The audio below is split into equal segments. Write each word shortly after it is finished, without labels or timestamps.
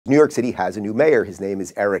New York City has a new mayor. His name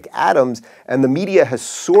is Eric Adams, and the media has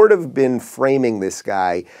sort of been framing this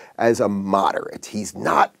guy as a moderate. He's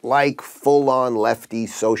not like full-on lefty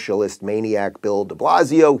socialist maniac Bill de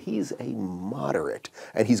Blasio. He's a moderate,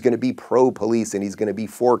 and he's going to be pro-police, and he's going to be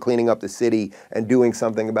for cleaning up the city and doing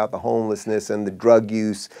something about the homelessness and the drug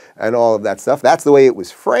use and all of that stuff. That's the way it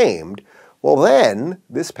was framed. Well then,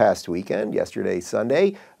 this past weekend, yesterday,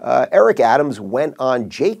 Sunday, Eric Adams went on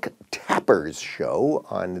Jake Tapper's show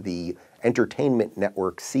on the entertainment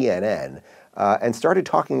network CNN and started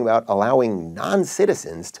talking about allowing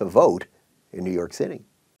non-citizens to vote in New York City.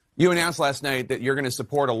 You announced last night that you're going to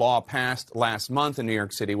support a law passed last month in New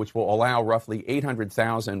York City which will allow roughly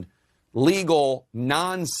 800,000 legal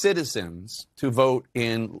non-citizens to vote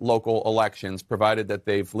in local elections, provided that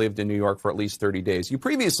they've lived in New York for at least 30 days. You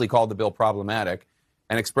previously called the bill problematic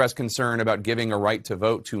and expressed concern about giving a right to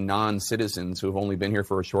vote to non-citizens who have only been here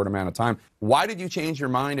for a short amount of time. Why did you change your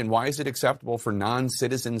mind, and why is it acceptable for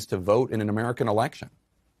non-citizens to vote in an American election?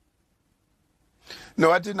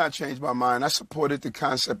 No, I did not change my mind. I supported the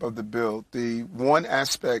concept of the bill. The one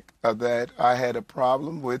aspect of that I had a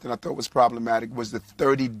problem with, and I thought was problematic, was the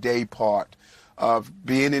 30-day part of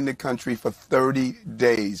being in the country for 30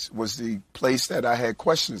 days was the place that I had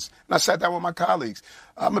questions. And I sat down with my colleagues.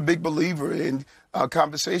 I'm a big believer in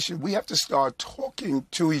conversation. We have to start talking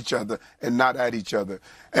to each other and not at each other.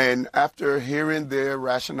 And after hearing their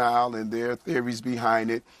rationale and their theories behind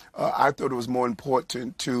it, I thought it was more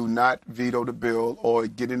important to not veto the bill or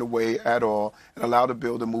get in the way at all and allow the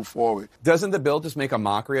bill to move forward. Doesn't the bill just make a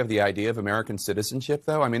mockery of the idea of American citizenship,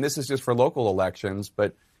 though? I mean, this is just for local elections,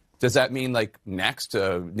 but does that mean, like, next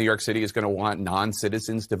New York City is going to want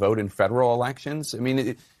non-citizens to vote in federal elections? I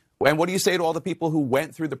mean, and what do you say to all the people who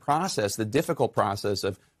went through the process, the difficult process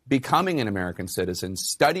of becoming an American citizen,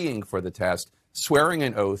 studying for the test, swearing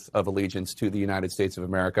an oath of allegiance to the United States of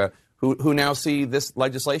America, who now see this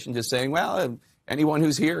legislation just saying, well, anyone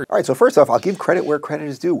who's here. All right, so first off, I'll give credit where credit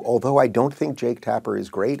is due, although I don't think Jake Tapper is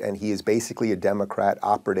great, and he is basically a Democrat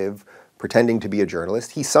operative pretending to be a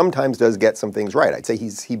journalist. He sometimes does get some things right. I'd say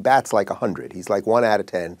he bats like 100. He's like 1 out of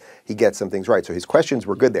 10. He gets some things right. So his questions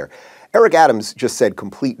were good there. Eric Adams just said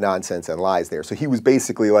complete nonsense and lies there. So he was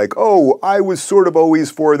basically like, oh, I was sort of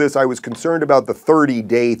always for this. I was concerned about the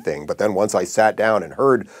 30-day thing. But then once I sat down and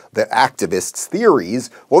heard the activists' theories,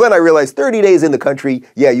 well, then I realized 30 days in the country,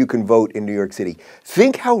 yeah, you can vote in New York City.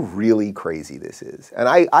 Think how really crazy this is. And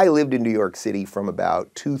I lived in New York City from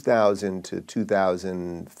about 2000 to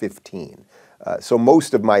 2015. So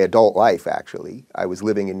most of my adult life, actually, I was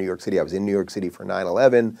living in New York City. I was in New York City for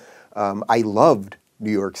 9/11. I loved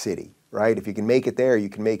New York City, right? If you can make it there, you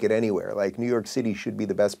can make it anywhere. Like, New York City should be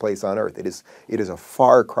the best place on earth. It is a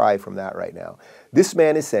far cry from that right now. This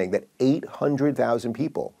man is saying that 800,000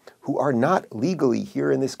 people who are not legally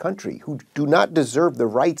here in this country, who do not deserve the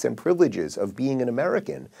rights and privileges of being an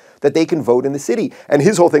American, that they can vote in the city. And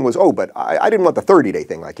his whole thing was, oh, but I didn't want the 30-day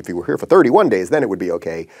thing. Like, if you were here for 31 days, then it would be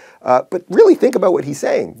okay. But really think about what he's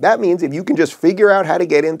saying. That means if you can just figure out how to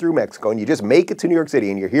get in through Mexico and you just make it to New York City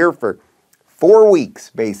and you're here for 4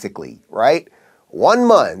 weeks, basically, right? 1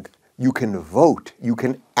 month, you can vote. You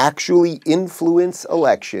can actually influence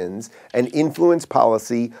elections and influence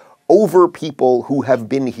policy over people who have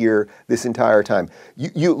been here this entire time.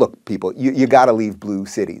 Look, people, you got to leave blue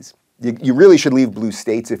cities. You really should leave blue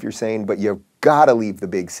states if you're sane, but you've got to leave the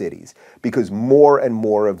big cities because more and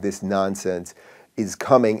more of this nonsense is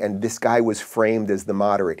coming, and this guy was framed as the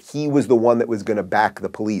moderate. He was the one that was going to back the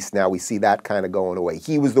police. Now we see that kind of going away.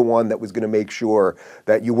 He was the one that was going to make sure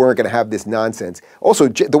that you weren't going to have this nonsense. Also,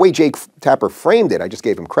 the way Jake Tapper framed it, I just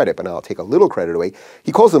gave him credit, but now I'll take a little credit away.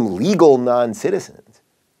 He calls them legal non-citizens.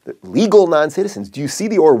 Legal non-citizens. Do you see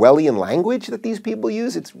the Orwellian language that these people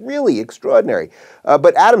use? It's really extraordinary.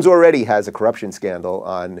 But Adams already has a corruption scandal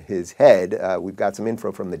on his head. We've got some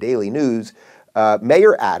info from the Daily News.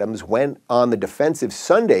 Mayor Adams went on the defensive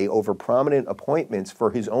Sunday over prominent appointments for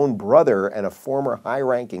his own brother and a former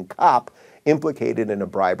high-ranking cop implicated in a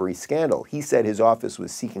bribery scandal. He said his office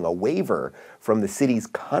was seeking a waiver from the city's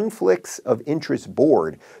Conflicts of Interest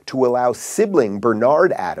Board to allow sibling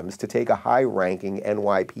Bernard Adams to take a high-ranking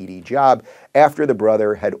NYPD job after the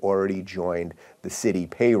brother had already joined the city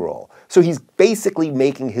payroll. So he's basically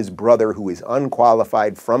making his brother, who is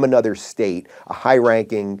unqualified from another state, a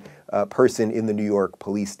high-ranking person in the New York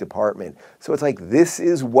Police Department. So it's like, this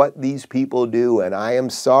is what these people do, and I am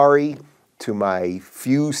sorry to my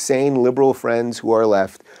few sane liberal friends who are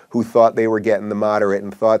left who thought they were getting the moderate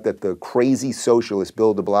and thought that the crazy socialist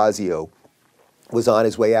Bill de Blasio was on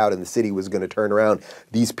his way out and the city was going to turn around.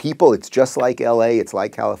 These people, it's just like LA, it's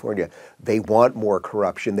like California. They want more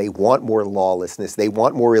corruption. They want more lawlessness. They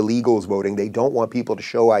want more illegals voting. They don't want people to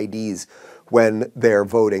show IDs when they're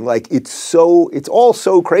voting. Like, it's all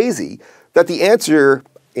so crazy that the answer,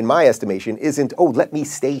 in my estimation, isn't, oh, let me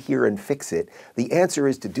stay here and fix it. The answer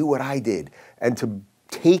is to do what I did and to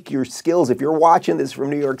take your skills. If you're watching this from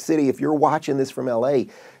New York City, if you're watching this from LA,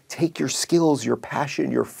 take your skills, your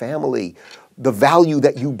passion, your family, the value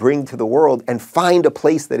that you bring to the world, and find a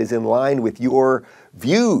place that is in line with your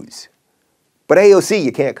views. But AOC,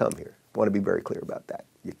 you can't come here. I want to be very clear about that.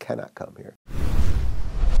 You cannot come here.